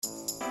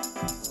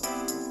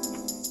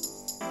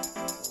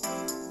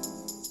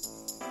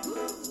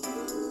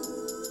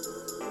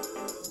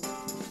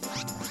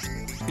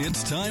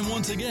It's time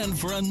once again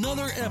for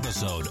another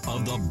episode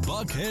of the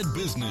Buckhead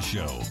Business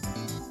Show.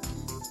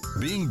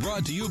 Being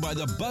brought to you by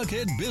the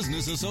Buckhead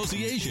Business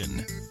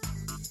Association.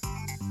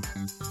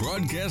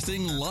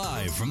 Broadcasting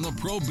live from the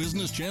Pro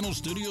Business Channel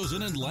studios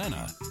in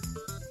Atlanta.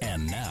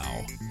 And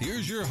now,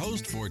 here's your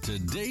host for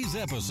today's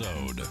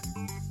episode.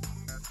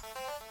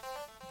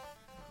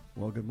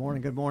 Well, good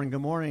morning, good morning,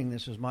 good morning.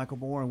 This is Michael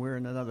Moore, and we're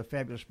in another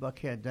fabulous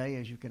Buckhead day.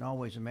 As you can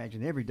always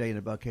imagine, every day in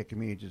the Buckhead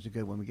community is a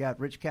good one. We got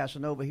Rich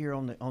Casanova here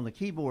on the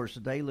keyboards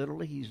today.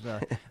 Literally, he's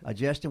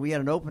adjusting. We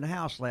had an open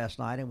house last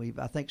night, and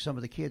I think some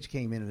of the kids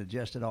came in and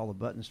adjusted all the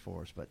buttons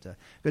for us. But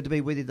good to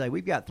be with you today.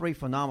 We've got three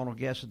phenomenal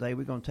guests today.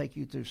 We're going to take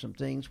you through some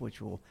things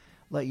which will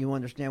let you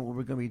understand what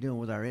we're going to be doing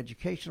with our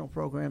educational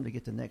program to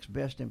get the next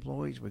best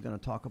employees. We're going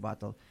to talk about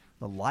the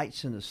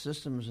lights and the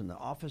systems and the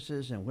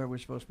offices and where we're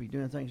supposed to be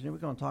doing things. And then we're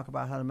going to talk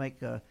about how to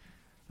make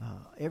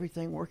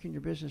everything work in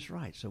your business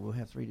right. So we'll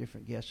have three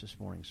different guests this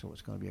morning, so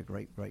it's going to be a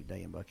great, great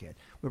day in Buckhead.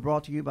 We're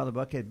brought to you by the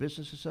Buckhead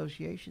Business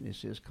Association.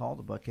 This is called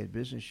the Buckhead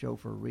Business Show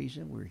for a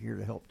reason. We're here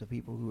to help the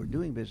people who are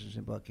doing business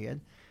in Buckhead.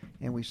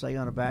 And we say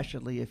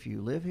unabashedly, if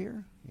you live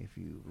here, if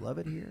you love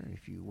it here,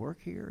 if you work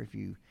here, if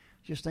you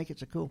just think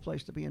it's a cool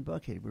place to be in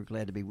Buckhead, we're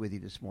glad to be with you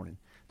this morning.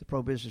 The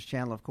Pro Business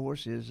Channel, of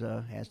course, is,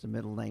 as the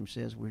middle name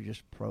says, we're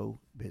just pro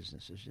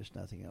business. There's just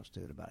nothing else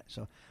to it about it.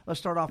 So let's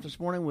start off this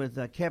morning with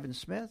Kevin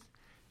Smith.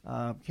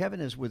 Kevin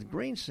is with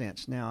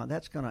GreenSense. Now,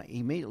 that's going to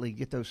immediately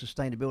get those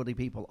sustainability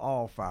people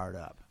all fired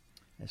up.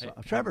 Hey,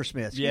 Trevor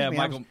Smith. Yeah, me.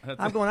 Michael.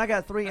 I'm going. I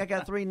got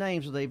three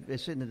names that they're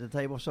sitting at the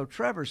table. So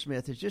Trevor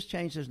Smith has just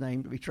changed his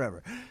name to be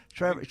Trevor.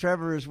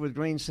 Trevor is with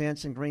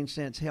GreenSense, and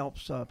GreenSense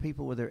helps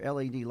people with their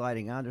LED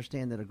lighting. I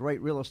understand that a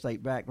great real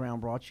estate background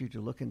brought you to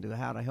look into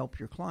how to help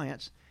your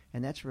clients,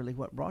 and that's really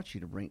what brought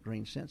you to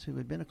GreenSense, who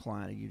had been a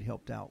client and you'd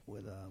helped out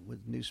with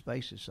new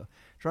spaces. So,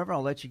 Trevor,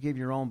 I'll let you give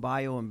your own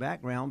bio and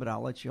background, but I'll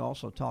let you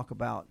also talk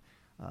about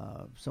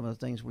some of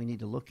the things we need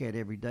to look at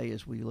every day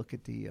as we look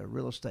at the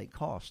real estate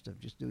cost of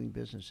just doing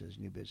businesses,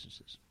 new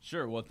businesses.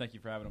 Sure. Well, thank you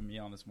for having me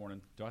on this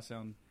morning. Do I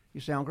sound?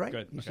 You sound great.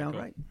 Good. You sound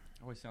cool. great.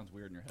 It always sounds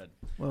weird in your head.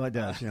 Well, it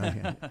does.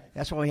 Yeah.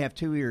 That's why we have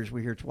two ears.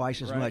 We hear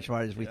twice as much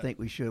as we Yeah. think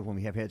we should when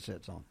we have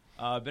headsets on.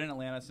 I've been in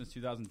Atlanta since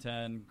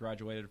 2010,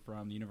 graduated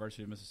from the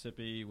University of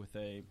Mississippi with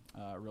a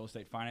real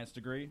estate finance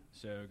degree,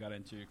 so got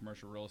into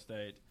commercial real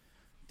estate.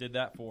 Did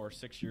that for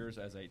 6 years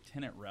as a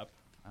tenant rep,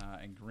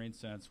 and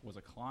GreenSense was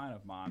a client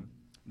of mine.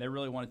 They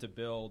really wanted to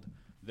build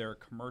their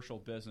commercial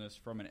business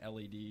from an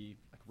LED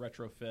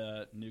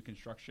retrofit, new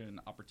construction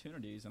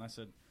opportunities. And I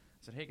said,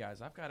 hey,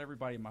 guys, I've got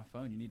everybody in my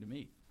phone you need to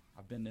meet.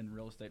 I've been in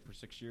real estate for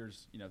 6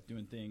 years,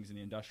 doing things in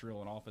the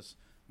industrial and office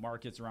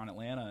markets around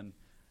Atlanta, and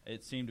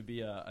it seemed to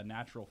be a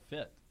natural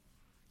fit.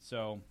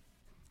 So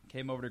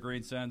came over to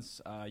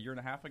GreenSense a year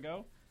and a half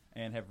ago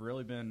and have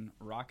really been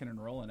rocking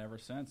and rolling ever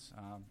since.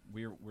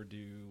 We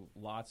do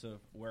lots of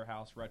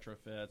warehouse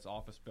retrofits,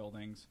 office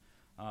buildings.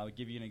 I'll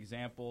give you an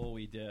example.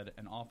 We did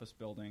an office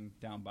building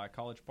down by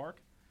College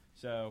Park.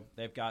 So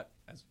they've got,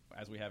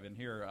 as we have in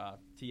here,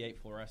 T8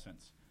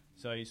 fluorescents.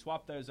 So you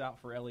swap those out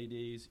for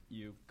LEDs.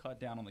 You cut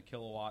down on the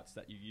kilowatts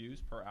that you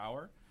use per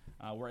hour.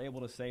 We're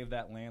able to save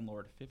that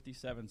landlord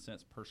 57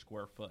 cents per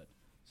square foot.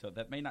 So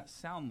that may not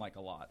sound like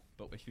a lot,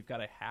 but if you've got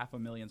a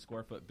 500,000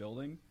 square foot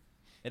building,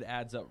 it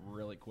adds up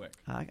really quick.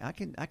 I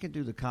can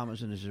do the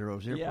commas and the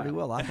zeros here Yeah. pretty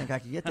well. I think I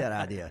can get that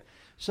idea.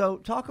 So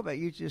talk about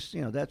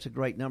that's a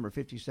great number,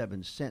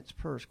 57 cents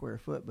per square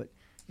foot. But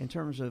in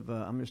terms of,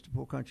 I'm just a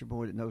poor country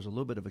boy that knows a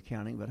little bit of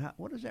accounting, but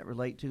what does that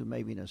relate to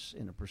maybe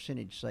in a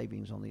percentage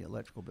savings on the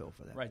electrical bill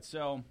for that? Right.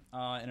 So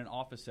in an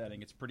office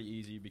setting, it's pretty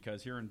easy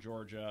because here in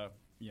Georgia,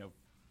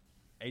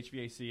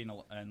 HVAC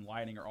and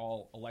lighting are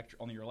all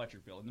on your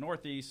electric bill. In the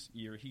Northeast,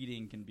 your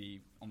heating can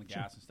be on the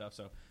gas and stuff.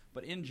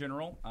 But in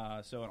general,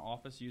 so an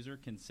office user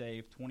can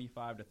save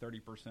 25 to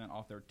 30%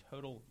 off their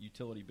total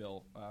utility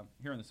bill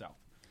here in the South.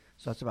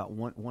 So that's about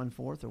one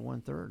fourth or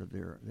 1/3 of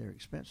their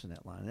expense in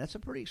that line. And that's a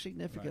pretty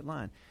significant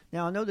line.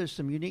 Now, I know there's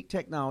some unique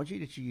technology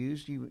that you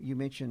used. You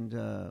mentioned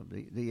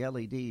the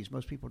LEDs.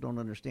 Most people don't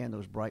understand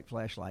those bright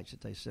flashlights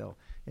that they sell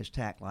as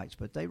tack lights,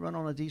 but they run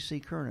on a DC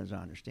current, as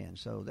I understand.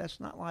 So that's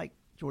not like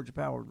Georgia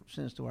Power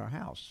sends to our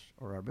house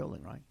or our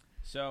building, right?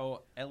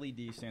 So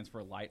LED stands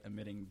for light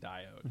emitting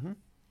diode. Mm-hmm.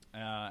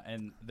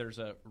 And there's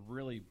a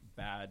really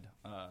bad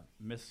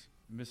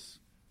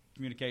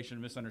miscommunication,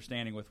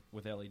 misunderstanding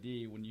with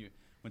LED.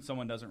 When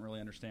someone doesn't really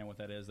understand what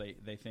that is,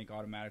 they think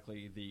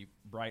automatically the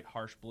bright,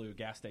 harsh blue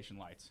gas station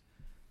lights.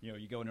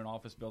 You go into an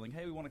office building,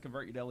 hey, we want to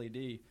convert you to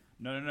LED.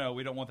 No,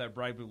 we don't want that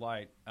bright blue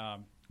light.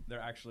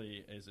 There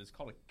actually is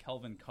called a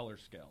Kelvin color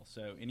scale.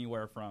 So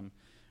anywhere from,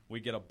 we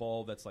get a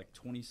bulb that's like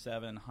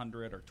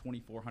 2,700 or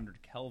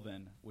 2,400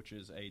 Kelvin, which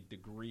is a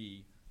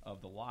degree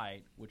of the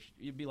light, which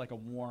it'd be like a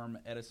warm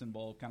Edison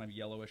bulb, kind of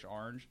yellowish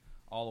orange,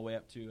 all the way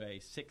up to a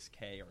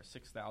 6K or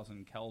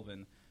 6,000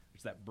 Kelvin,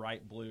 It's that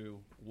bright blue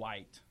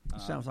light.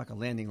 Sounds like a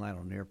landing light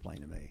on an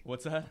airplane to me.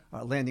 What's that?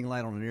 A landing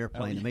light on an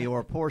airplane to me, or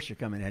a Porsche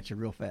coming at you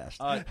real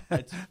fast.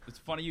 It's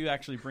funny you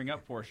actually bring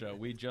up Porsche.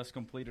 We just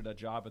completed a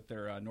job at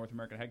their North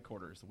American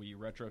headquarters. We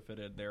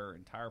retrofitted their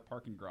entire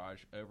parking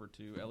garage over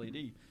to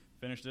LED.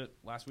 Finished it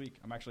last week.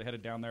 I'm actually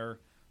headed down there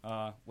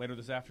later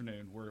this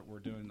afternoon. We're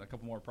doing a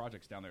couple more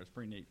projects down there. It's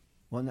pretty neat.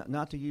 Well,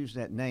 not to use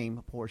that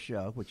name,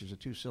 Porsche, which is a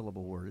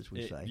two-syllable word, as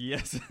we say.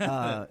 Yes.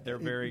 They're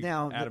very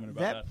adamant about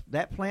that.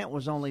 That plant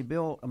was only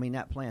built,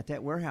 that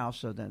warehouse,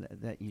 so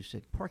that you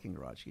said parking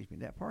garage, excuse me,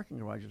 that parking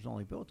garage was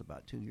only built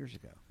about 2 years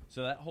ago.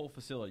 So that whole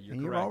facility, you're correct.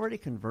 And you're already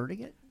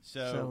converting it?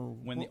 So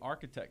when the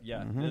architect,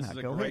 this is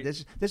a great...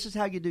 This is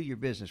how you do your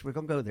business. We're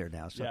going to go there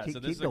now, so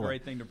keep this is going. a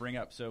great thing to bring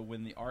up. So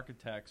when the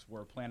architects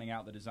were planning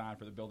out the design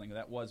for the building,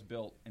 that was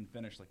built and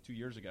finished like 2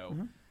 years ago,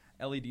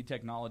 LED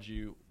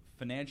technology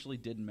financially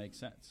didn't make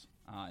sense.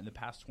 In the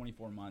past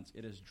 24 months,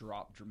 it has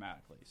dropped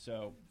dramatically.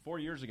 So 4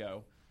 years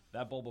ago,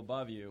 that bulb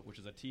above you, which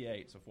is a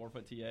T8, so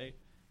 4-foot T8,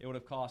 it would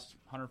have cost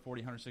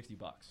 $140,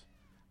 $160.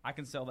 I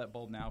can sell that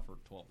bulb now for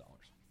 $12.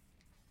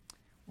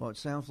 Well, it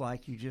sounds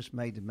like you just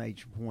made the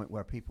major point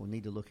where people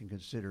need to look and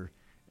consider.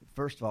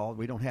 First of all,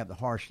 we don't have the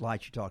harsh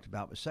lights you talked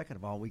about, but second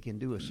of all, we can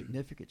do a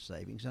significant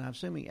savings. And I'm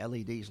assuming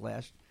LEDs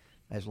last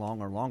as long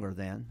or longer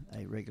than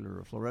a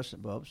regular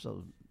fluorescent bulb,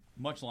 so...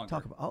 Much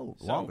longer.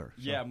 Longer.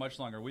 So. Yeah, much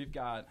longer. We've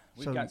got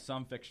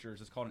some fixtures.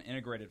 It's called an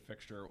integrated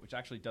fixture, which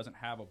actually doesn't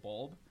have a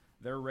bulb.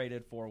 They're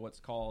rated for what's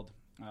called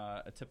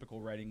a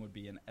typical rating would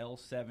be an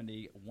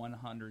L70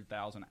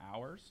 100,000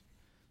 hours.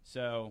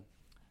 So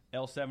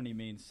L70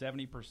 means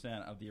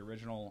 70% of the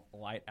original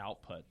light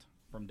output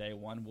from day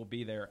one will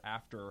be there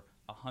after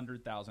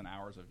 100,000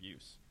 hours of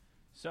use.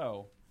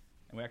 So,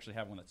 and we actually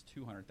have one that's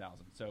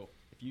 200,000. So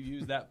if you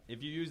use that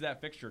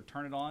fixture,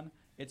 turn it on,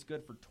 it's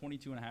good for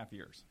 22 and a half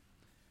years.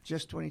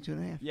 Just 22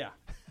 and a half? Yeah.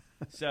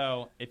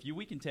 So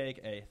we can take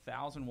a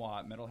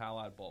 1,000-watt metal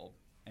halide bulb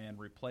and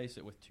replace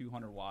it with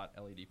 200-watt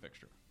LED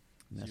fixture.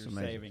 So you're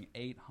saving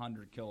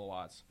 800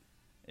 kilowatts.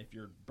 If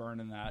you're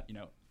burning that,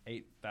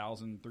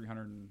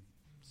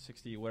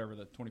 8,360, whatever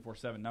the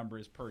 24/7 number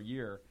is per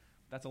year,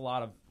 that's a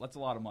lot of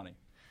money.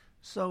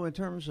 So in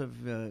terms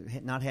of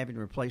not having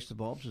to replace the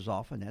bulbs as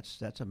often,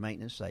 that's a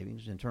maintenance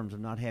savings. In terms of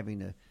not having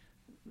to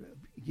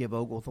give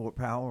Oglethorpe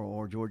Power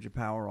or Georgia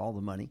Power all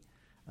the money,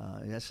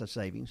 that's a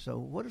savings. So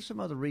what are some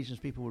other reasons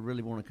people would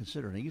really want to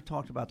consider? Now, you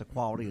talked about the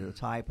quality of the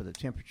type, of the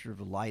temperature of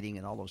the lighting,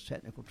 and all those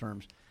technical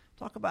terms.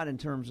 Talk about in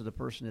terms of the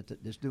person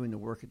that's doing the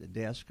work at the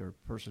desk or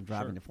person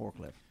driving the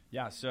forklift.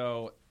 Yeah,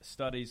 so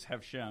studies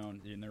have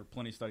shown, and there are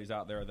plenty of studies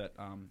out there, that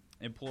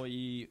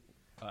employee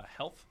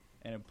health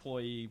and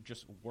employee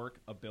just work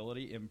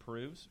ability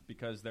improves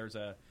because there's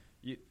the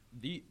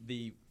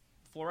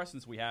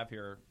fluorescents we have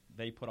here,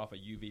 they put off a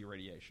UV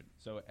radiation.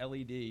 So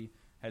LED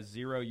has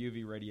zero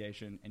UV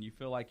radiation, and you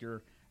feel like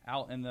you're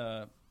out in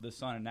the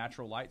sun in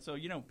natural light. So,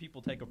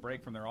 people take a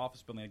break from their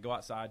office building and go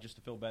outside just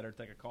to feel better,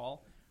 take a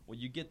call. Well,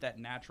 you get that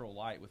natural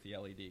light with the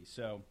LED.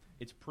 So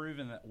it's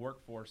proven that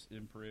workforce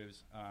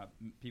improves.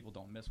 People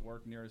don't miss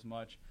work near as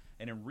much.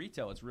 And in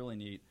retail, it's really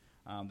neat.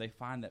 They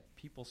find that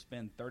people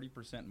spend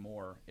 30%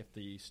 more if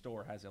the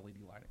store has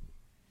LED lighting.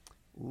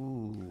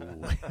 Ooh.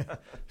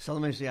 So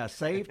let me see. I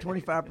save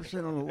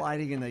 25% on the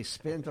lighting, and they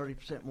spend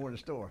 30% more in the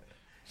store.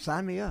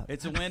 Sign me up.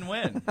 It's a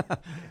win-win.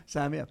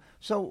 Sign me up.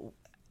 So,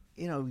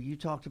 you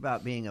talked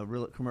about being a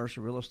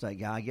commercial real estate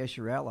guy. I guess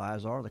your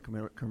allies are the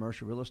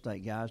commercial real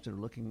estate guys that are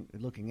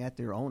looking at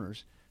their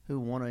owners who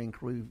want to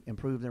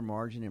improve their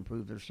margin,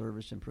 improve their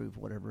service, improve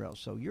whatever else.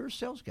 So you're a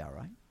sales guy,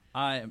 right?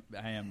 I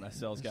am a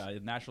sales guy,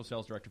 national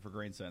sales director for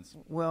GreenSense.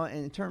 Well,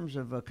 in terms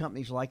of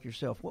companies like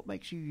yourself, what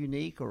makes you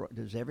unique, or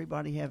does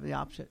everybody have the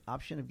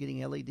option of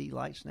getting LED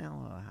lights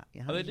now?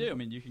 They do. I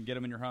mean, you can get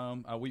them in your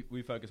home.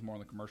 We focus more on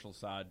the commercial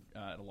side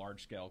at a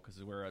large scale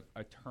because we're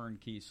a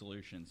turnkey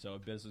solution. So a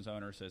business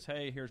owner says,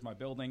 hey, here's my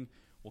building.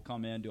 We'll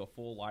come in, do a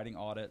full lighting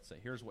audit, say,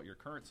 here's what your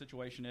current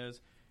situation is.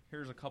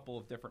 Here's a couple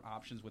of different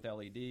options with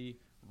LED.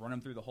 Run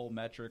them through the whole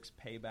metrics,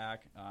 payback,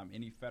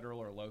 any federal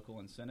or local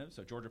incentives.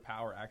 So Georgia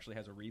Power actually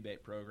has a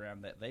rebate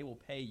program that they will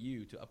pay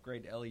you to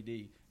upgrade to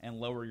LED and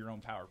lower your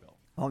own power bill.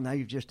 Oh, now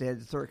you've just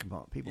added the third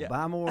component. People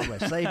buy more,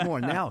 they save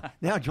more. Now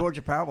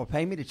Georgia Power will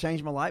pay me to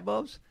change my light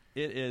bulbs?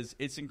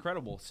 It's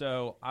incredible.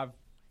 So I've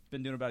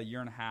been doing about a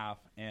year and a half,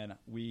 and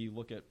we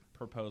look at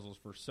proposals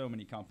for so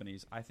many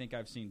companies. I think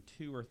I've seen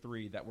 2 or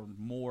 3 that were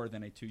more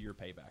than a 2-year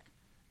payback.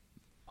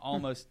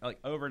 Almost like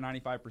over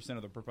 95%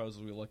 of the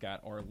proposals we look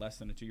at are less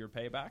than a 2-year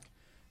payback,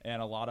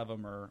 and a lot of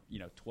them are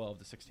 12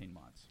 to 16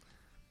 months.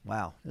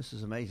 Wow, this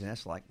is amazing.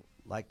 That's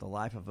like the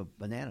life of a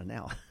banana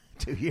now.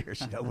 2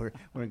 years, we're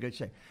in good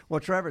shape. Well,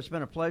 Trevor, it's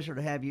been a pleasure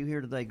to have you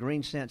here today.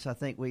 GreenSense, I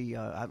think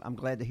I'm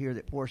glad to hear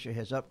that Porsche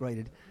has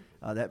upgraded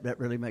that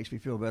really makes me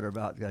feel better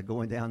about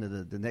going down to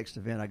the next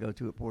event I go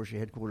to at Porsche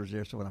headquarters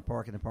there. So when I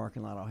park in the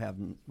parking lot, I'll have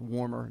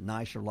warmer,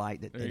 nicer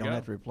light that they don't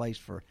have to replace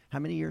for how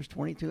many years?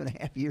 22 and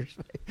a half years?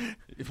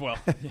 Well,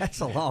 that's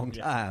a long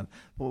time.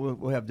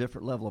 We'll have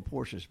different level of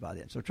Porsches by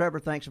then. So, Trevor,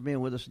 thanks for being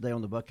with us today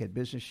on the Buckhead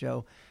Business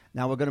Show.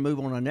 Now we're going to move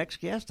on to our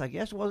next guest, I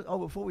guess. Well,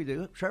 before we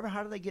do, Trevor,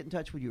 how do they get in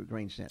touch with you at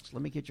GreenSense?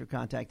 Let me get your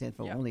contact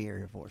info on the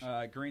area for us.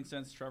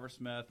 GreenSense, Trevor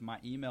Smith. My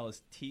email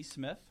is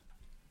tsmith,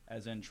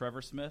 as in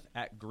Trevor Smith,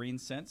 at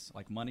GreenSense,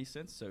 like money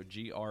sense, so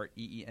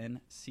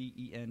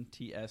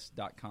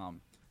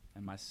GreenCents.com.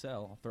 And my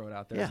cell, I'll throw it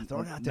out there. Yeah,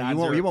 throw it out there.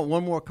 You want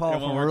one more call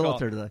from a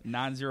realtor today.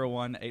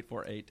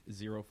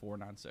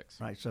 901-848-0496.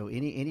 Right, so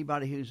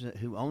anybody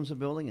who owns a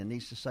building and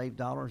needs to save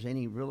dollars,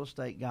 any real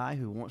estate guy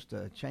who wants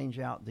to change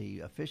out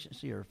the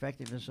efficiency or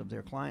effectiveness of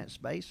their client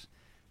space,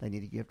 they need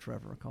to give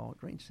Trevor a call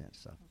at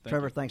GreenSense. So,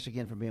 Trevor, thanks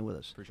again for being with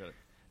us. Appreciate it.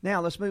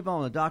 Now, let's move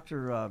on to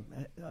Dr.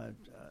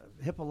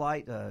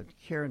 Hippolyte,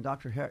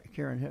 Dr.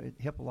 Karen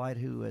Hippolyte,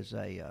 who is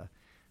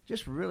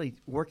just really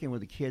working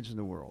with the kids in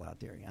the world out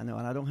there. I know,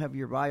 and I don't have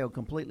your bio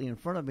completely in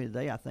front of me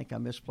today. I think I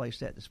misplaced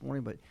that this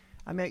morning, but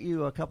I met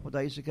you a couple of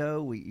days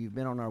ago. You've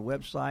been on our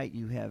website.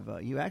 You have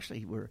you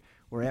actually were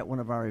at one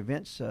of our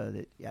events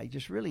that I'm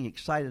just really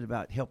excited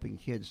about helping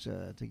kids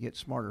to get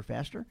smarter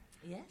faster.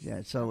 Yes.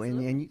 Yeah. So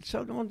so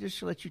I want to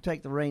just let you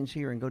take the reins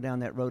here and go down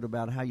that road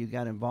about how you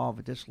got involved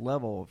at this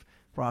level of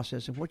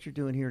process and what you're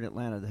doing here in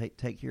Atlanta to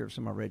take care of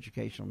some of our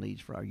educational needs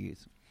for our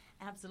youth.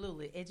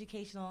 Absolutely.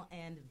 Educational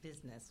and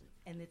business.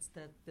 And it's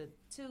the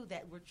two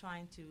that we're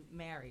trying to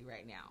marry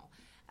right now.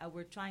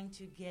 We're trying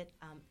to get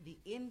the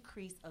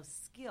increase of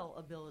skill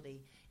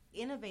ability.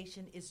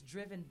 Innovation is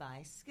driven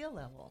by skill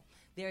level.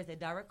 There is a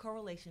direct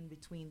correlation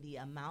between the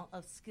amount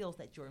of skills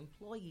that your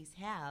employees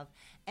have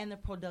and the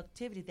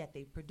productivity that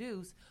they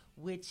produce,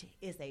 which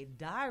is a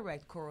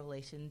direct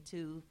correlation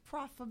to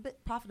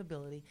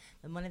profitability,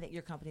 the money that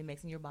your company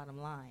makes in your bottom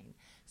line.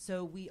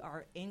 So we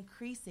are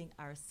increasing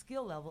our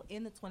skill level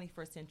in the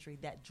 21st century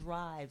that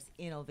drives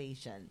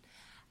innovation.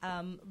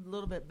 A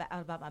little bit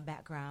about my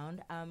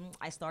background.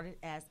 I started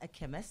as a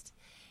chemist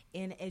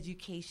in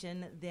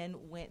education, then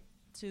went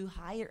to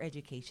higher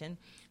education.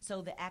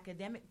 So the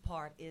academic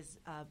part is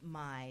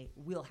my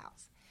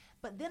wheelhouse.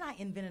 But then I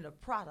invented a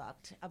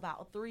product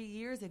about 3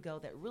 years ago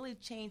that really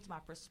changed my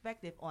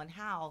perspective on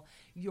how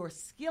your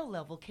skill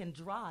level can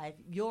drive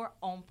your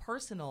own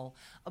personal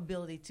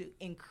ability to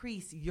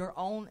increase your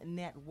own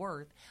net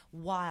worth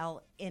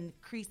while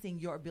increasing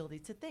your ability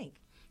to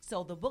think.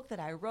 So the book that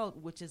I wrote,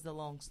 which is the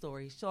long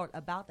story short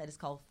about that, is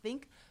called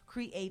Think,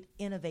 Create,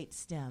 Innovate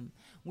STEM.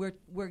 We're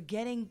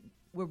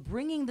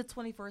bringing the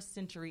 21st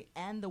century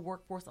and the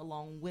workforce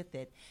along with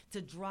it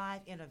to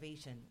drive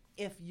innovation.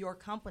 If your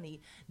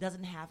company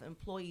doesn't have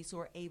employees who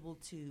are able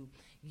to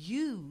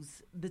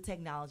use the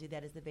technology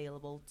that is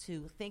available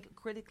to think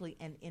critically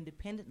and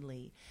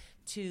independently,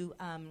 to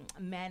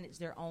manage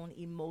their own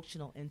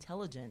emotional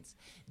intelligence,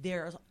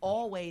 there's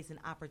always an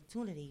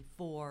opportunity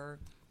for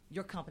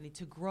your company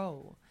to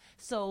grow.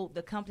 So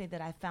the company that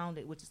I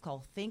founded, which is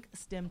called Think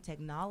STEM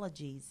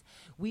Technologies,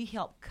 we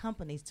help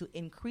companies to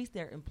increase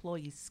their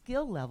employee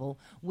skill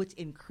level, which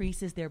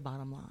increases their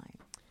bottom line.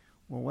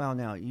 Well, wow.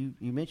 Now, you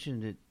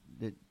mentioned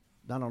that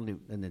not only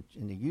in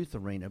the youth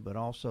arena, but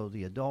also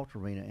the adult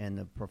arena and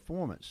the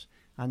performance.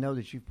 I know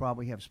that you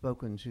probably have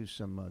spoken to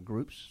some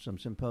groups, some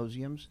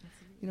symposiums.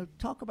 Absolutely.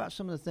 Talk about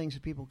some of the things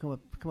that people come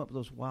up with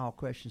those wild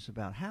questions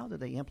about. How do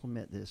they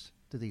implement this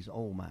to these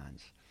old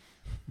minds?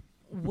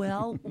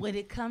 Well, when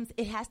it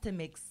has to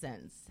make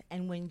sense.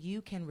 And when you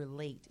can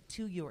relate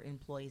to your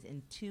employees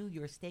and to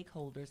your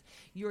stakeholders,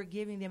 you're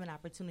giving them an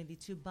opportunity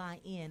to buy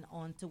in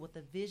onto what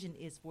the vision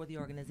is for the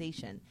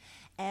organization.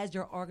 As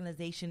your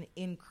organization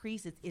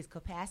increases its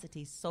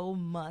capacity, so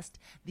must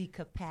the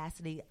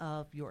capacity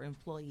of your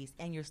employees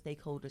and your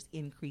stakeholders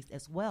increase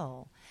as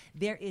well.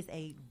 There is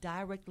a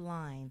direct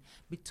line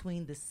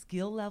between the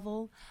skill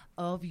level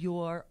of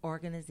your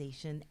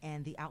organization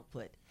and the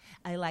output.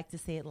 I like to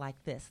say it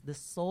like this: the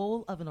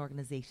soul of an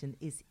organization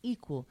is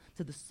equal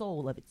to the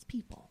soul of its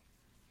people.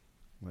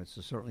 Well, it's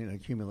certainly an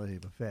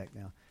accumulative effect.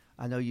 Now,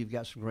 I know you've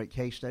got some great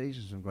case studies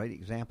and some great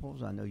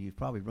examples. I know you've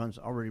probably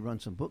already run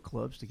some book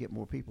clubs to get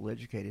more people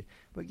educated.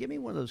 But give me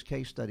one of those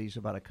case studies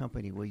about a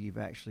company where you've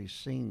actually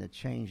seen the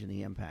change and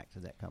the impact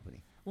of that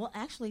company. Well,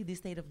 actually, the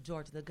state of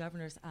Georgia, the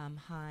governor's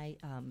high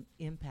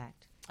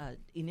impact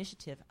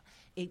initiative,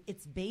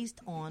 it's based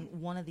on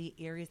one of the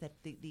areas that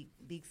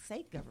the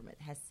state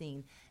government has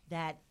seen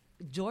that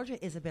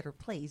Georgia is a better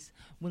place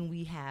when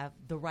we have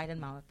the right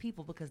amount of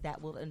people, because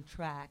that will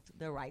attract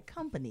the right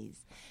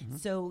companies. Mm-hmm.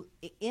 So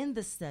in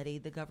the study,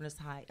 the governor's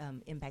high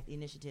impact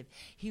initiative,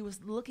 he was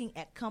looking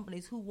at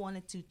companies who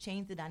wanted to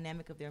change the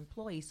dynamic of their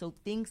employees. So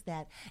things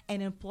that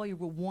an employer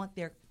would want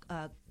their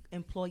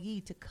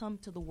employee to come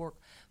to the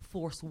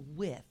workforce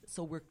with.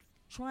 So we're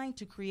trying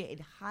to create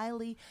a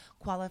highly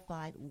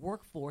qualified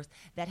workforce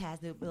that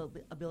has the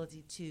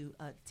ability to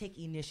take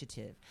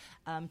initiative,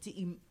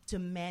 to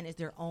manage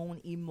their own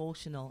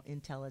emotional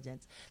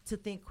intelligence, to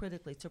think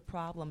critically, to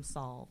problem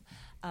solve.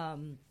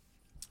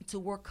 to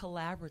work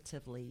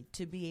collaboratively,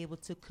 to be able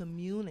to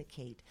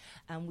communicate.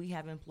 We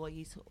have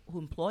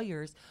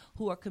employers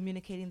who are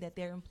communicating that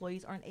their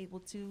employees aren't able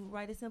to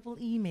write a simple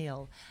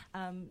email,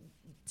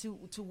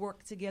 to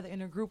work together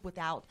in a group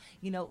without,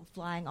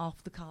 flying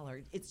off the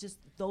collar. It's just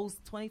those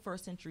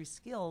 21st century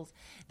skills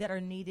that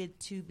are needed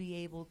to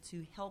be able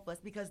to help us,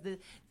 because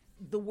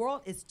the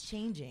world is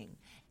changing,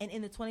 and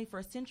in the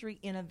 21st century,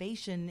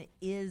 innovation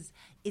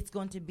it's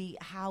going to be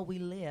how we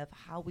live,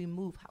 how we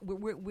move.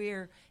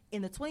 We're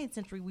in the 20th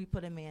century, we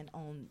put a man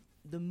on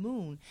the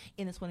moon.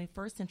 In the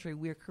 21st century,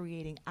 we're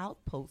creating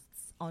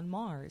outposts on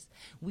Mars.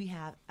 We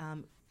have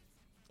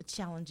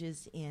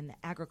challenges in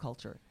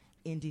agriculture,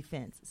 in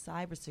defense,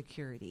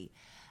 cybersecurity,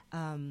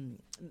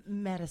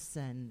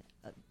 medicine,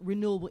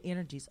 renewable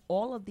energies.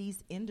 All of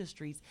these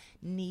industries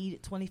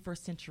need 21st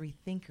century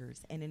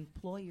thinkers, and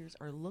employers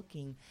are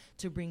looking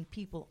to bring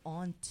people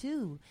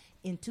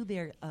into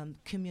their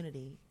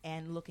community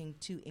and looking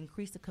to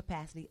increase the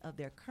capacity of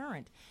their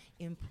current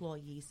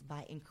employees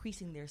by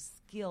increasing their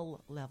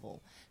skill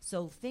level.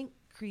 So think,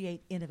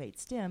 create, innovate.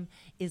 STEM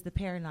is the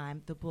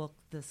paradigm, the book,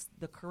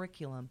 the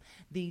curriculum,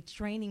 the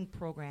training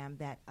program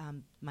that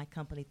my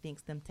company Think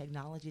STEM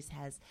Technologies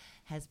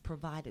has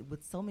provided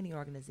with so many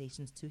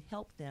organizations to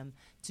help them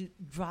to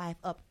drive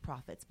up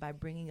profits by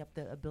bringing up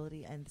the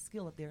ability and the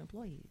skill of their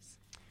employees.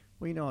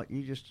 Well,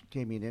 you just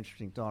gave me an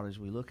interesting thought. As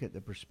we look at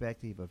the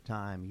perspective of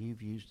time,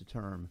 you've used the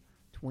term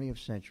 20th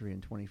century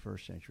and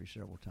 21st century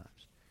several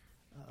times.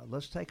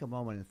 Let's take a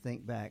moment and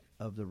think back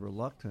of the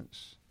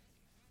reluctance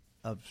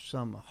of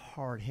some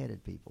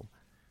hard-headed people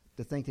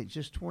to think that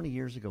just 20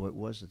 years ago it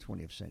was the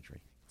 20th century.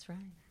 That's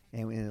right.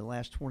 And in the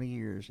last 20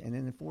 years, and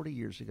then 40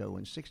 years ago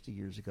and 60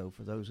 years ago,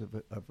 for those of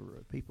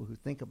people who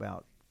think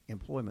about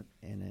employment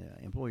and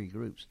employee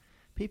groups,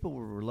 people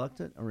were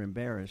reluctant or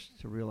embarrassed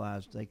to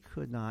realize they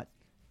could not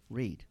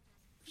read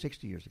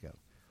 60 years ago.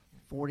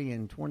 40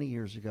 and 20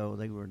 years ago,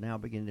 they were now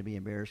beginning to be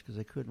embarrassed because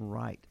they couldn't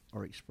write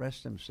or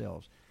express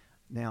themselves.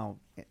 Now,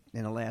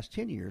 in the last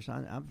 10 years,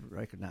 I've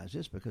recognized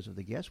this because of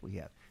the guests we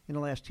have. In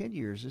the last 10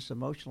 years, this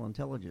emotional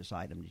intelligence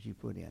item that you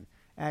put in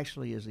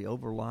actually is the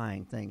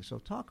overlying thing. So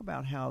talk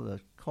about how the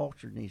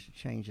culture needs to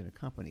change in a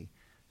company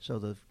so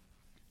the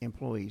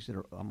employees that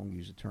are, I'm going to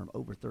use the term,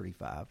 over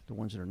 35, the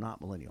ones that are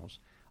not millennials,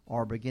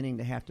 are beginning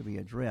to have to be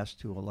addressed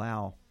to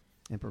allow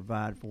and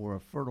provide for a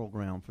fertile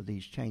ground for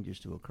these changes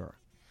to occur.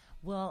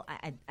 Well,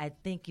 I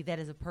think that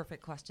is a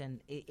perfect question.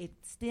 It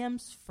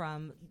stems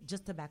from,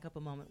 just to back up a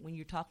moment, when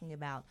you're talking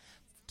about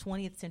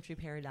 20th century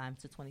paradigms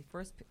to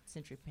 21st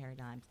century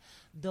paradigms,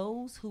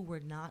 those who were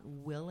not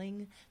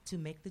willing to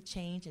make the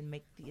change and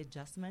make the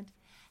adjustment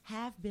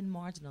have been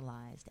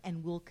marginalized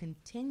and will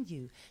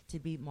continue to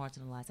be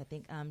marginalized. I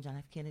think John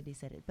F. Kennedy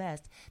said it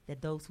best,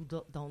 that those who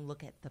don't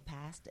look at the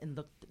past and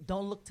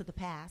don't look to the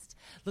past,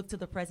 look to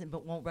the present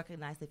but won't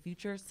recognize the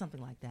future, something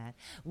like that,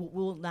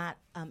 will not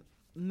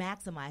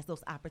maximize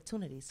those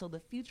opportunities. So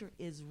the future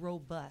is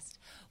robust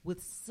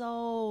with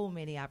so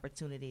many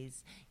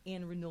opportunities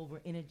in renewable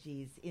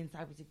energies, in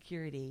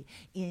cybersecurity,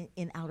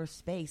 in outer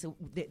space. So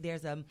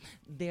there's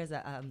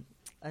an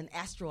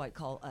asteroid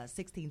called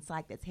 16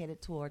 Psyche that's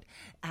headed toward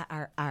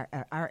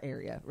our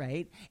area,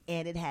 right?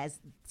 And it has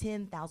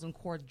 $10,000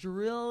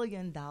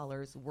 quadrillion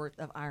worth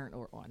of iron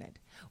ore on it.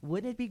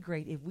 Wouldn't it be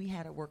great if we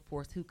had a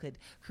workforce who could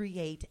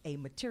create a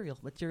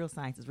material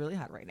science is really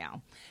hot right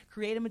now,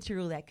 create a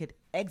material that could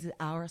exit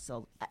our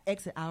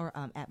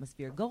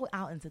atmosphere, go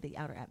out into the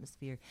outer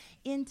atmosphere,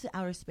 into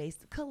outer space,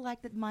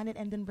 collect it, mine it,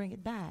 and then bring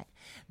it back.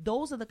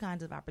 Those are the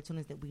kinds of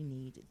opportunities that we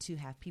need to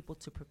have people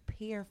to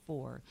prepare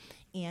for.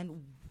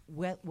 And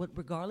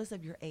regardless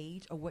of your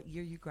age or what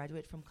year you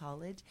graduate from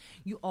college,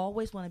 you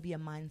always want to be a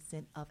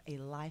mindset of a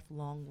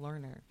lifelong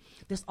learner.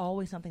 There's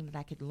always something that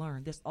I could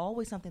learn. There's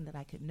always something that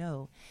I could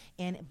know.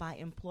 And by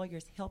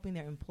employers helping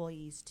their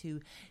employees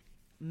to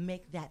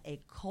make that a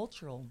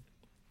cultural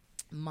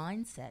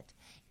mindset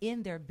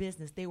in their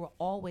business, they will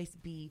always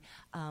be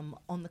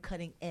on the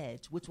cutting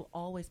edge, which will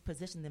always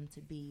position them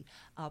to be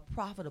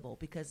profitable,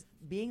 because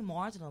being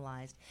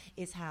marginalized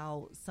is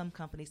how some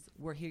companies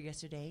were here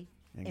yesterday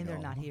and they're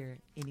not here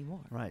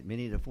anymore. Right.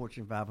 Many of the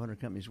Fortune 500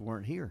 companies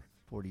weren't here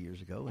 40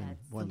 years ago. And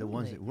one of the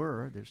ones that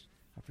were,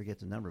 I forget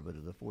the number, but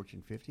of the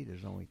Fortune 50,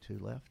 there's only 2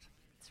 left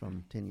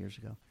from 10 years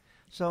ago.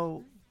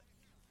 So,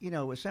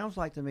 it sounds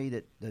like to me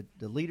that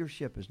the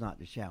leadership is not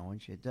the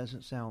challenge. It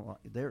doesn't sound like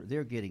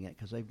they're getting it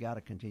because they've got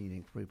to continue to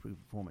improve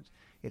performance.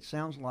 It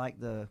sounds like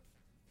the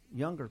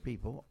younger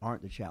people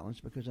aren't the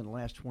challenge, because in the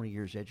last 20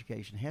 years,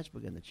 education has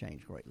begun to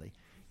change greatly.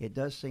 It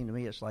does seem to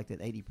me it's like that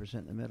 80%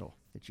 in the middle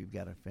that you've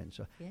got to fend.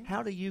 So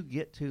how do you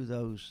get to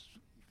those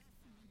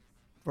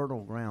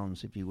fertile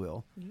grounds, if you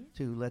will,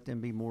 to let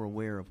them be more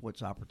aware of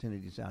what's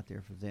opportunities out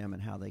there for them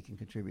and how they can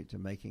contribute to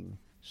making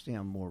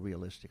STEM more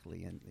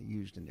realistically and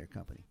used in their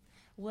company?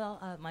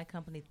 Well, my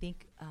company,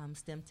 Think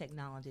STEM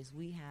Technologies,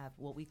 we have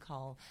what we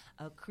call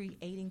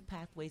creating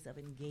pathways of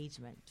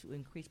engagement to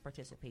increase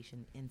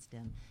participation in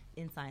STEM,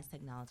 in science,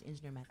 technology,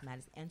 engineering,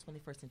 mathematics, and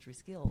 21st century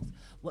skills.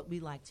 What we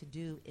like to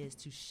do is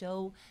to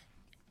show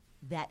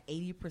that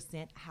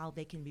 80% how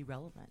they can be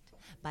relevant,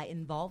 by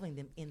involving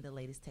them in the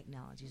latest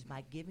technologies,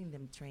 by giving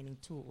them training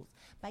tools,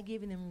 by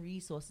giving them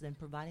resources and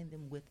providing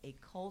them with a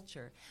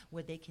culture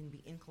where they can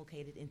be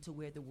inculcated into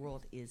where the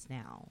world is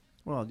now.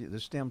 Well, the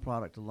STEM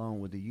product alone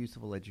with the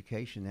youthful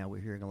education, now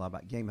we're hearing a lot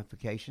about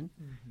gamification,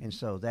 and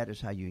so that is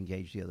how you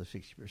engage the other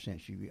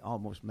 60%. You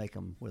almost make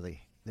them where they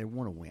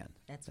want to win.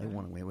 They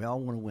want to win. We all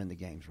want to win the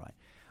games, right?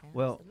 Absolutely.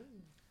 Well,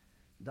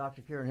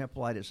 Dr. Karen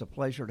Hippolyte, it's a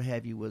pleasure to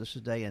have you with us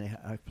today and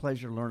a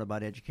pleasure to learn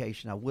about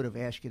education. I would have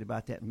asked you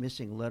about that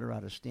missing letter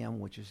out of STEM,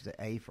 which is the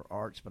A for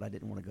arts, but I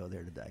didn't want to go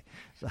there today.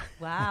 So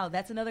Wow,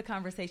 that's another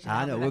conversation.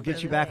 I know. We'll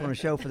get you back on the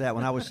show for that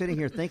one. I was sitting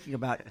here thinking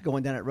about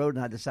going down that road,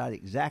 and I decided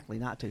exactly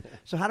not to.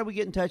 So how do we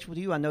get in touch with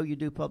you? I know you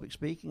do public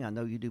speaking. I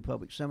know you do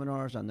public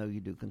seminars. I know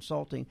you do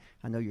consulting.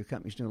 I know your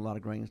company's doing a lot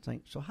of great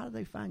things. So how do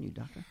they find you,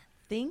 Doctor?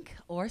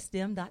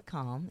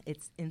 ThinkOrSTEM.com.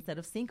 It's instead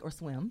of sink or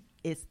swim,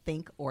 it's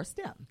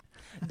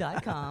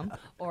ThinkOrSTEM.com.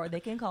 Or they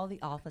can call the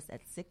office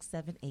at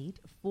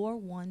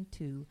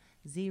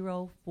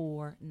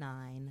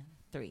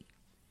 678-412-0493.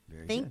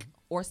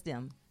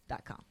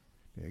 ThinkOrSTEM.com.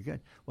 Very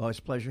good. Well, it's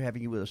a pleasure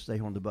having you with us today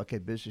on the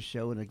Buckhead Business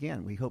Show. And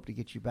again, we hope to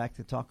get you back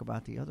to talk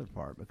about the other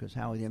part, because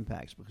how it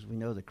impacts, because we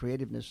know the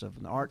creativeness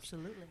of the arts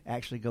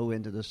actually go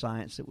into the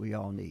science that we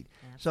all need.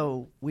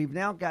 So we've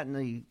now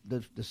gotten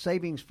the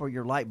savings for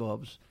your light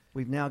bulbs.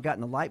 We've now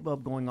gotten the light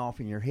bulb going off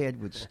in your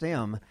head with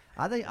STEM.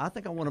 I think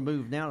I want to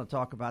move now to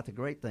talk about the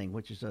great thing,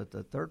 which is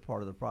the third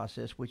part of the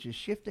process, which is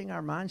shifting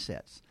our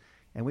mindsets.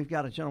 And we've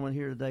got a gentleman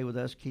here today with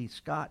us, Keith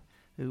Scott,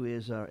 who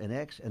is an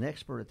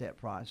expert at that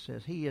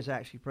process. He is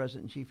actually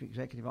President and Chief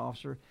Executive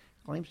Officer,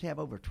 claims to have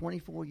over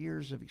 24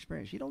 years of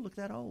experience. You don't look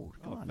that old.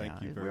 Come on thank now.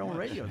 you very We're on much.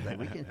 radio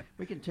today.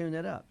 We can tune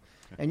that up.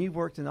 And you've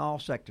worked in all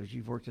sectors.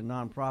 You've worked in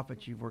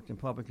nonprofits. You've worked in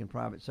public and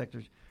private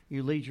sectors.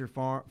 You lead your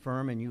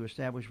firm and you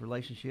establish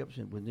relationships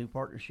with new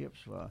partnerships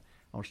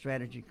on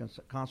strategy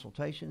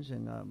consultations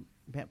and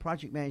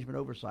project management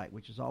oversight,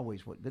 which is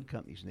always what good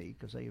companies need,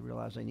 because they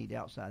realize they need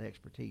outside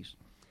expertise.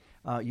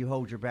 You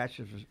hold your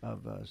Bachelor's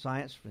of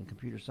Science in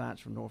Computer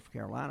Science from North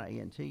Carolina,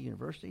 A&T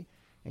University,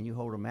 and you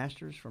hold a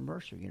Master's from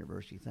Mercer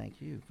University.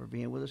 Thank you for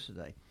being with us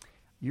today.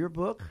 Your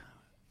book,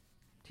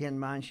 10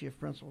 Mind Shift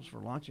Principles for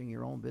Launching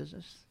Your Own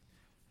Business.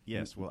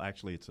 Yes, well,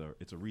 actually, it's a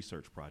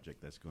research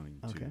project that's going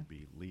to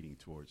be leading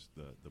towards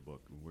the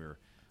book. We're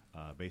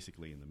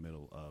basically in the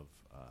middle of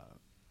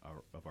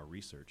our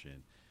research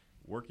and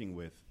working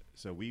with.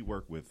 So we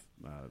work with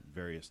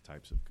various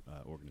types of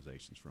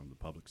organizations, from the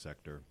public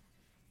sector,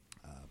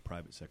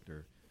 private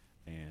sector,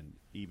 and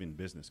even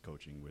business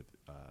coaching with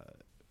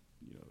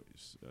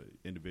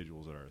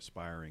individuals that are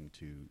aspiring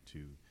to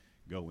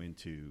go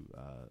into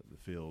the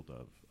field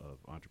of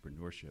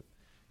entrepreneurship.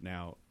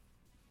 Now,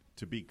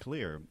 to be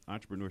clear,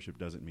 entrepreneurship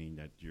doesn't mean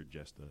that you're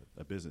just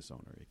a business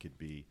owner. It could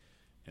be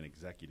an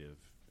executive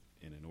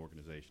in an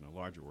organization, a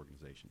larger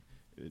organization.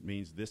 It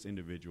means this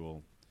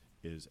individual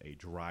is a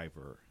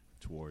driver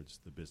towards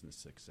the business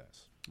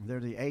success. They're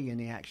the A in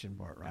the action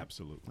part, right?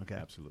 Absolutely. Okay.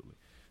 Absolutely.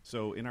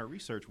 So in our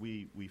research,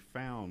 we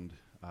found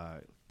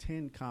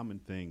 10 common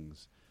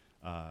things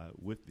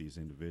with these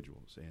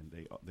individuals, and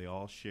they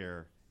all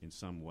share in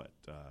somewhat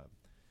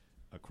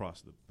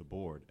across the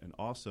board. And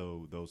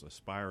also those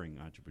aspiring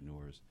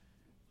entrepreneurs,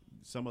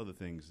 some of the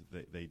things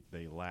that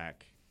they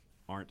lack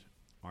aren't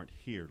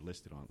here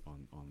listed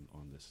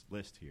on this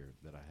list here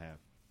that I have.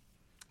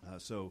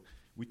 So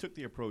we took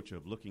the approach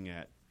of looking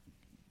at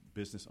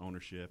business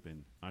ownership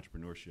and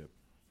entrepreneurship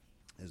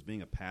as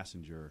being a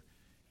passenger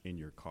in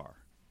your car,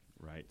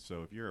 right?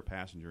 So if you're a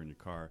passenger in your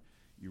car,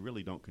 you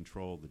really don't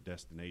control the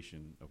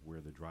destination of where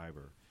the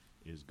driver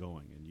is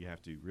going, and you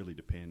have to really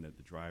depend that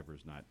the driver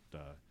is not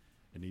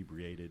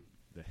inebriated,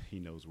 that he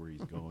knows where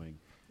he's going,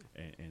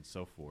 and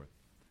so forth.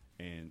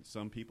 And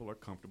some people are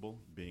comfortable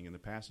being in the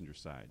passenger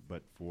side,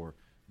 but for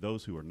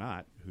those who are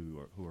not, who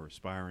are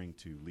aspiring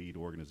to lead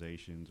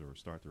organizations or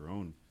start their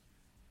own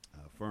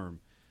firm,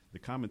 the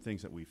common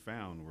things that we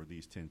found were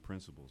these 10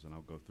 principles, and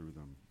I'll go through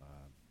them.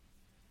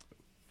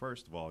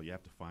 First of all, you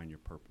have to find your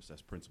purpose.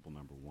 That's principle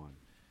number one.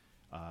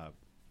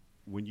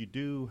 When you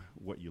do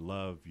what you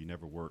love, you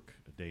never work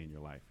a day in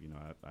your life. You know,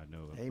 I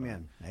know.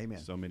 Amen. Amen.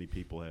 So many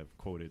people have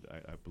quoted.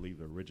 I believe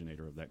the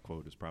originator of that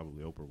quote is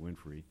probably Oprah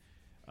Winfrey,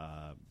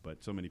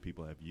 but so many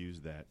people have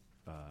used that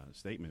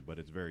statement. But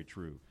it's very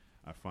true.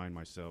 I find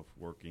myself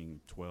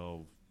working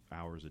 12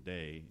 hours a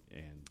day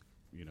and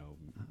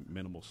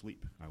minimal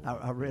sleep.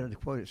 I read a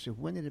quote. It said,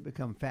 "When did it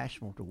become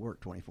fashionable to work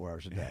 24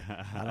 hours a day?"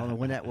 I don't know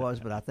when that was,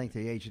 but I think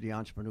the age of the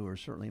entrepreneur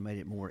certainly made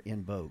it more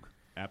in vogue.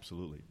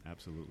 Absolutely,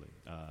 absolutely.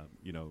 I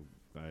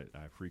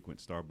frequent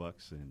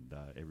Starbucks, and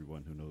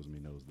everyone who knows me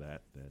knows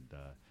that.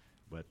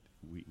 But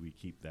we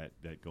keep that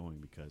going,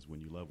 because when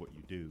you love what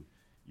you do,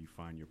 you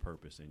find your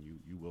purpose, and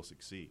you will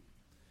succeed.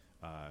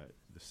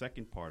 The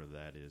second part of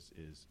that is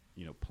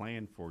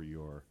plan for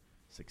your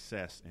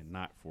success and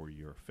not for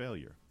your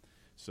failure.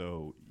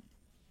 So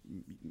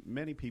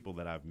many people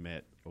that I've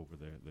met over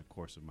the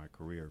course of my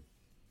career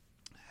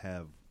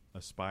have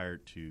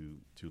aspired to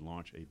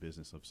launch a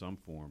business of some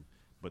form,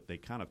 but they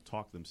kind of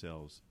talk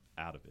themselves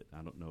out of it.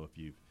 I don't know if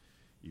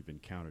you've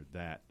encountered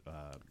that.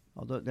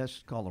 Although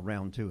that's called a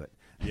round to it.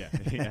 Yeah,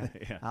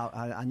 yeah.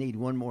 I need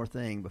one more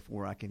thing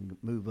before I can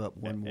move up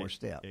one more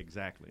step.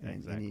 Exactly, and,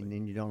 exactly.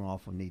 And you don't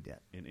often need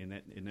that. And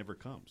that, it never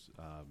comes.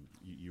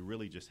 You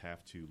really just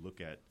have to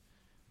look at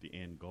the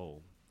end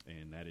goal,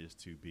 and that is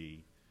to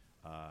be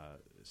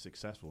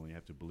successful, and you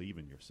have to believe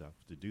in yourself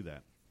to do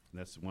that. And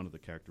that's one of the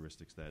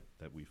characteristics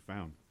that we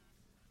found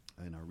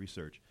in our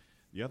research.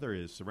 The other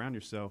is surround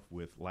yourself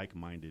with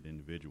like-minded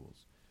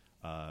individuals.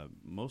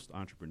 Most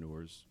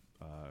entrepreneurs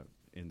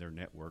in their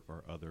network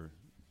are other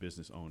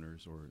business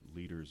owners or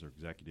leaders or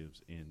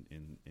executives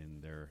in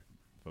their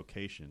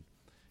vocation,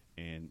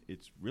 and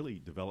it's really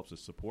develops a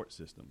support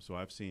system. So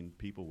I've seen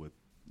people with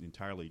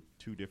entirely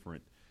two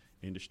different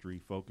industry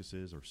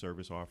focuses or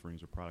service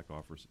offerings or product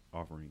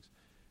offerings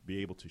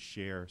be able to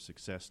share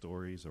success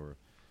stories or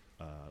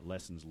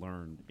lessons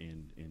learned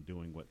in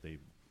doing what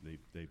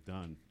they've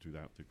done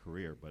throughout their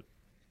career. But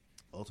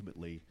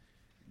ultimately,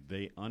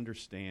 they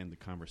understand the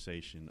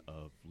conversation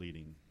of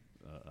leading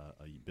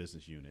a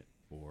business unit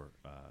or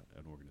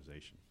an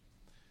organization.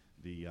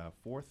 The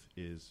fourth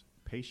is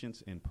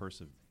patience and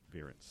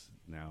perseverance.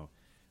 Now,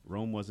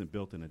 Rome wasn't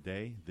built in a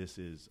day. This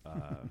is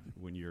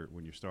when you're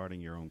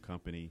starting your own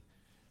company.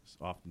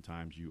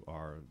 Oftentimes, you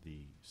are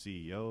the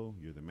CEO,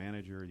 you're the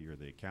manager, you're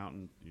the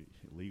accountant,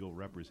 legal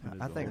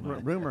representative. I think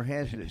rumor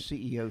has it that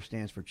CEO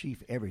stands for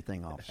Chief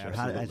Everything Officer.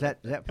 Absolutely. Is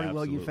that pretty Absolutely.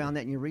 well you found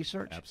that in your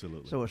research?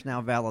 Absolutely. So it's now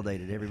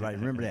validated. Everybody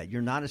remember that.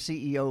 You're not a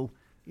CEO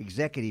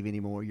executive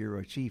anymore. You're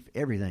a Chief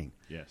Everything.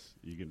 Yes,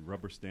 you can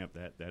rubber stamp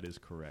that. That is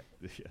correct.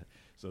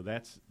 So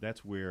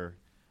that's where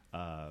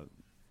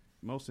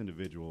most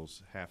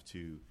individuals have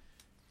to,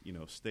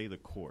 stay the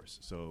course.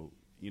 So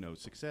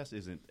success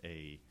isn't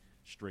a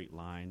straight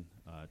line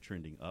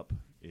trending up.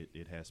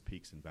 It has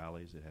peaks and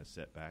valleys. It has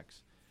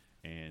setbacks,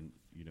 and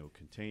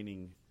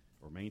containing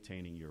or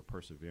maintaining your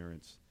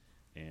perseverance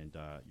and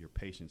your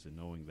patience, and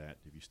knowing that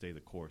if you stay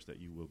the course, that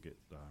you will get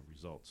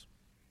results,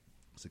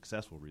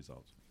 successful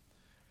results.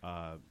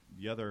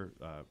 The other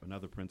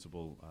another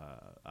principal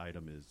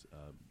item is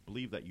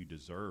believe that you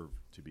deserve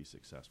to be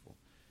successful.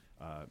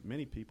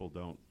 Many people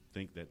don't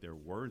think that they're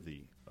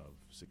worthy of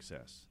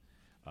success.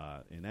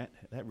 And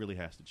that really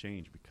has to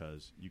change,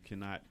 because you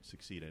cannot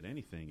succeed at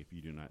anything if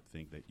you do not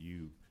think that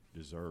you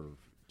deserve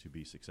to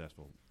be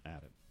successful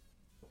at it.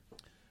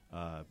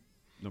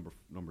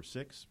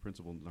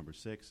 Principle number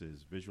six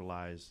is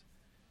visualize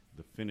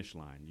the finish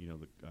line.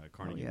 The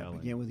Carnegie Mellon.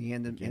 Begin with the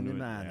end in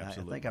mind. I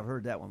think I've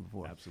heard that one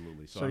before.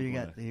 Absolutely. So you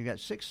got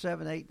 6,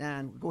 7, 8,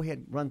 9. Go ahead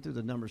and run through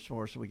the numbers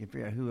for us so we can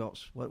figure out who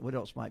else, what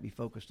else might be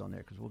focused on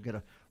there, because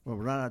we'll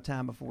run out of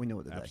time before we know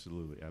it today.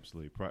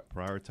 Absolutely.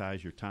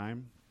 Prioritize your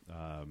time.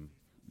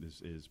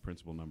 This is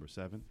principle number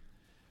 7.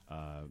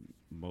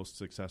 Most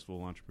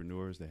successful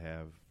entrepreneurs, they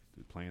have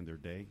to plan their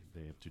day.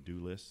 They have to-do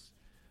lists.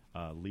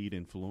 Lead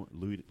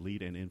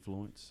and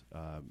influence.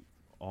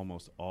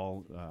 Almost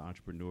all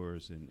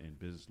entrepreneurs and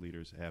business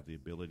leaders have the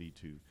ability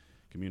to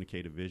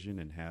communicate a vision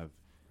and have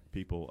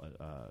people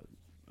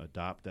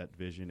adopt that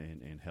vision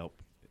and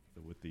help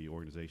with the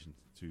organization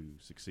to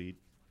succeed.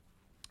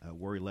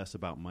 Worry less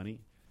about money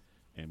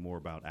and more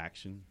about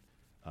action.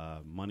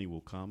 Money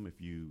will come if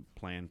you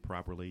plan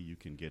properly. You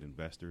can get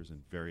investors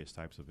and various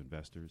types of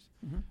investors.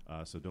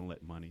 Mm-hmm. So don't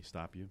let money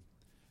stop you.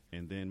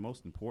 And then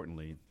most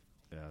importantly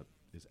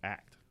is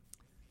act.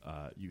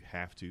 You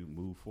have to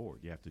move forward.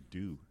 You have to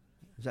do.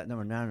 Is that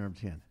number 9 or number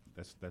 10?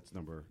 That's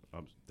number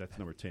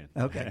 10.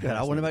 Okay, good.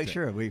 I want to make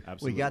sure we got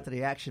to the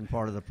Absolutely. action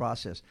part of the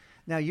process.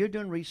 Now, you're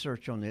doing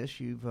research on this.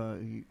 You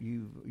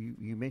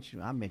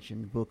mentioned, I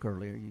mentioned the book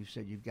earlier. You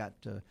said you've got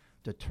to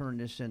turn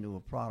this into a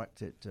product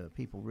that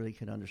people really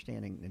can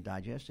understand and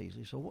digest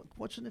easily. So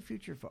what's in the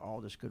future for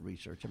all this good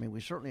research? I mean, we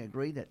certainly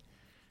agree that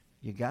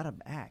you got to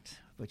act,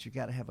 but you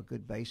got to have a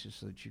good basis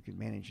so that you can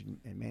manage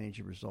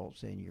your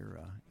results and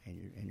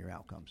your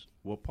outcomes.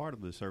 Well, part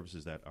of the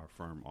services that our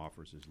firm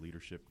offers is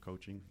leadership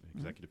coaching,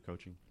 executive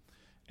coaching,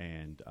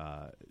 and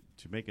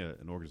to make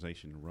an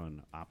organization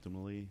run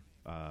optimally,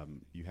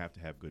 you have to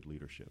have good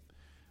leadership,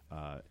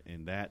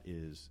 and that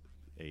is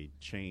a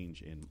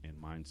change in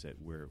mindset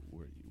where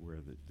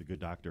the good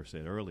doctor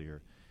said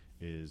earlier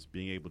is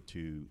being able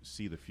to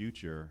see the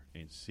future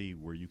and see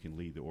where you can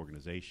lead the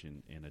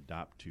organization and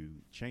adapt to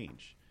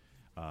change.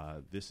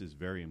 This is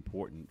very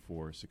important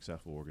for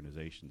successful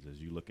organizations.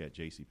 As you look at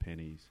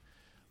JCPenney's,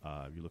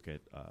 you look at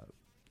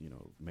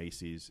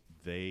Macy's,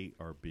 they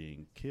are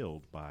being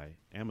killed by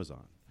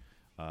Amazon.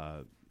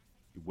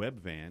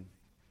 Webvan,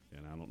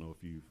 and I don't know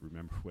if you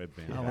remember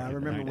Webvan. Oh, I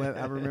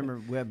remember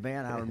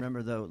Webvan. I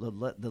remember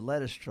the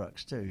lettuce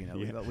trucks too.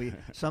 Yeah. But we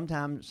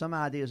sometimes some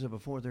ideas are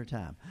before their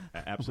time.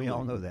 Absolutely, we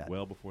all know that.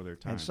 Well before their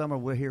time, and some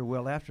are here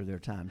well after their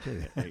time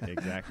too.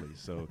 Exactly.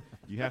 So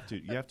you have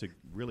to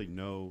really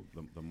know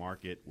the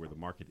market, where the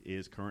market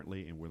is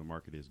currently and where the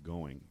market is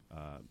going.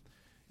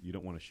 You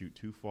don't want to shoot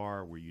too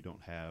far where you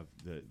don't have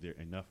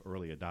enough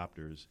early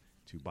adopters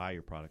to buy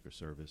your product or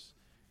service,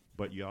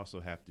 but you also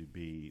have to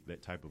be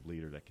that type of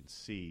leader that can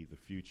see the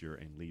future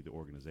and lead the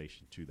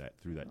organization through that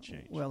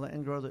change. Well,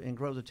 and grow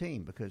the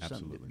team, because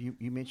Absolutely.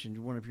 You mentioned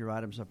one of your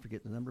items. I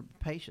forget the number.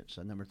 Patience,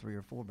 number 3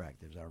 or 4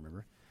 back there, as I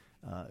remember.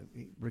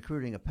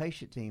 Recruiting a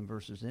patient team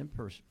versus an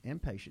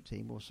impatient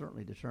team will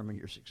certainly determine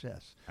your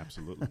success.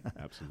 Absolutely,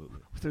 absolutely.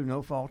 Through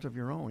no fault of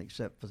your own,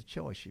 except for the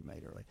choice you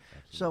made early.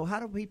 Absolutely. So how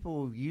do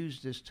people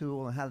use this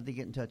tool, and how do they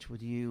get in touch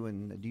with you?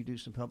 And do you do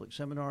some public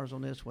seminars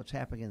on this? What's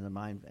happening in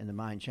the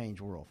mind change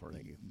world for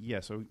you?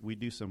 Yeah, so we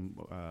do some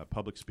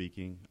public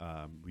speaking.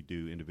 We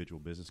do individual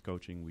business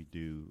coaching. We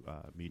do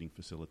meeting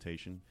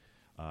facilitation.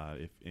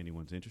 If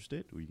anyone's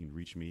interested, you can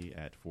reach me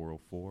at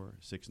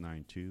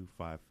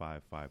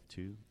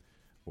 404-692-5552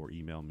 or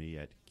email me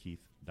at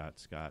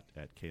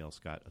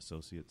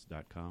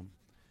keith.scott@klscottassociates.com.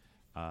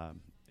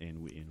 And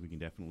we can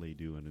definitely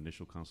do an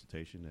initial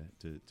consultation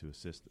to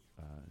assist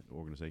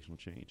organizational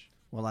change.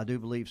 Well, I do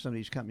believe some of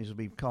these companies will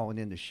be calling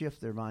in to shift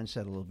their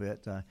mindset a little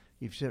bit.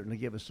 You've certainly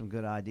given us some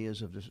good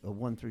ideas of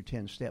 1 through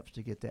 10 steps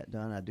to get that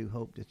done. I do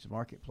hope that the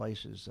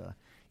marketplace is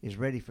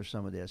ready for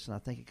some of this, and I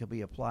think it could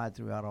be applied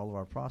throughout all of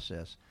our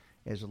process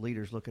as the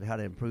leaders look at how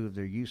to improve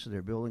their use of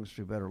their buildings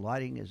through better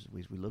lighting, as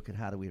we look at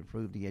how do we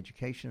improve the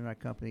education in our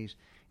companies,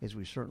 as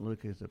we certainly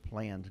look at the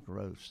planned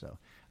growth. So,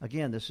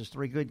 again, this is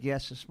 3 good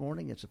guests this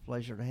morning. It's a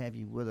pleasure to have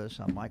you with us.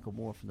 I'm Michael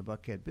Moore from the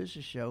Buckhead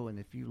Business Show, and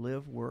if you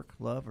live, work,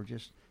 love, or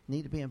just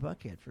need to be in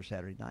Buckhead for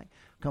Saturday night,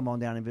 come on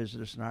down and visit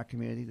us in our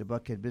community. The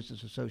Buckhead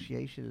Business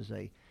Association is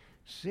a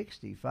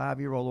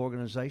 65-year-old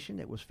organization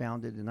that was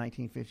founded in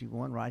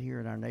 1951 right here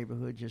in our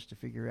neighborhood, just to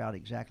figure out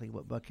exactly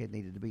what Buckhead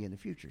needed to be in the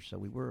future. So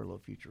we were a little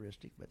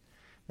futuristic, but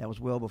that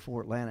was well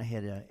before Atlanta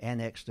had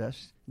annexed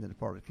us into the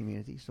part of the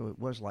community. So it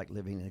was like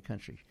living in the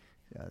country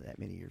that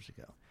many years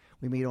ago.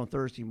 We meet on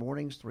Thursday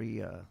mornings,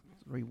 three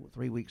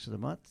weeks of the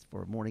month,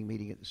 for a morning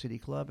meeting at the City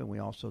Club, and we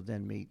also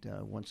then meet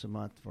once a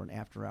month for an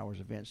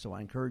after-hours event. So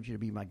I encourage you to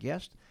be my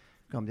guest.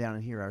 Come down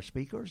and hear our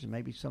speakers, and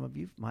maybe some of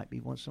you might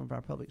be some of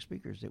our public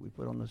speakers that we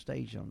put on the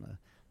stage on the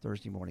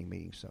Thursday morning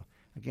meeting. So,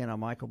 again, I'm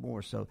Michael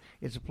Moore. So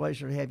it's a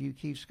pleasure to have you,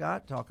 Keith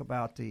Scott, talk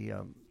about the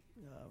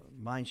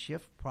mind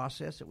shift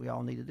process that we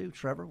all need to do.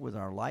 Trevor, with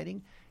our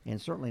lighting,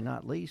 and certainly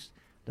not least,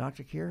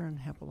 Dr. Karen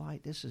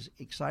Heppolite. This is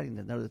exciting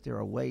to know that there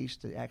are ways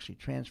to actually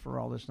transfer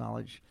all this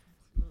knowledge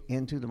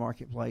into the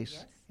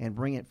marketplace and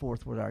bring it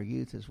forth with our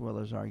youth as well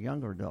as our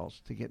younger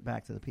adults to get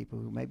back to the people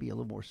who may be a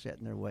little more set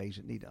in their ways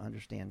and need to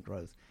understand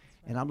growth.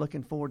 And I'm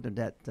looking forward to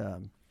that.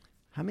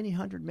 How many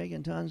 100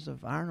 million tons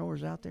of iron ore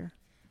is out there?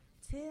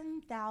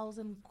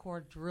 10,000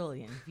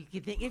 quadrillion.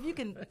 If you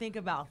can think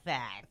about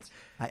that.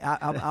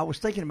 I was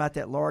thinking about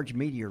that large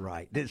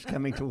meteorite that's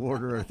coming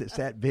toward Earth. It's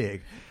that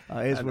big.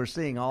 As we're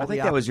seeing all. I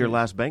think that was your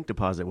last bank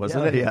deposit,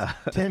 wasn't it? Yeah.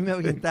 10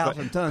 million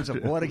thousand tons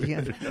of what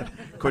again?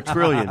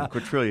 Quadrillion.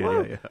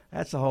 Yeah.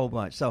 That's a whole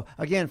bunch. So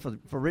again,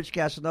 for Rich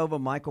Casanova,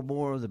 Michael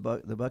Moore, the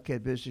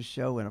Buckhead Business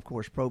Show, and of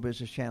course Pro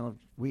Business Channel,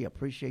 we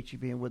appreciate you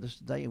being with us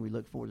today, and we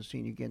look forward to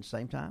seeing you again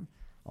same time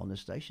on this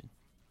station.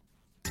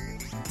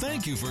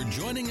 Thank you for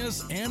joining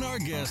us and our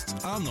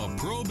guests on the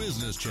Pro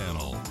Business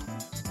Channel.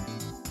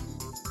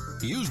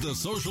 Use the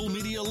social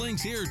media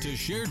links here to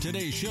share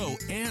today's show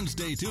and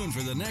stay tuned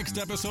for the next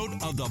episode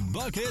of the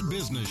Buckhead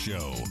Business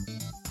Show.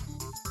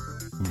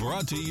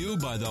 Brought to you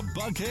by the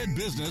Buckhead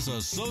Business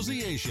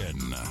Association.